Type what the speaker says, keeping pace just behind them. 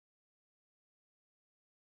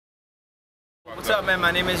What's up, man? My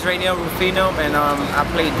name is Rayniel Rufino, and I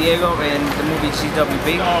played Diego in the movie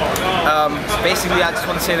GWB. Basically, I just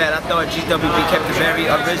want to say that I thought GWB kept it very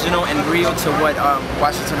original and real to what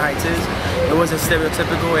Washington Heights is. It wasn't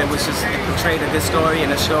stereotypical. It portrayed a good story, and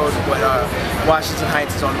it showed what Washington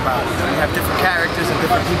Heights is all about. You know, you have different characters and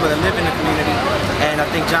different people that live in the community, and I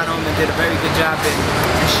think John Ullman did a very good job in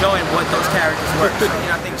showing what those characters were. So, you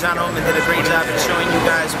know, I think John Ullman did a great job in showing you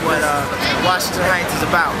guys what Washington Heights is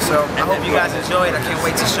about. So I hope you guys enjoy it. I can't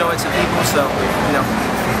wait to show it to people, so, you know,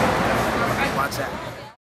 watch out.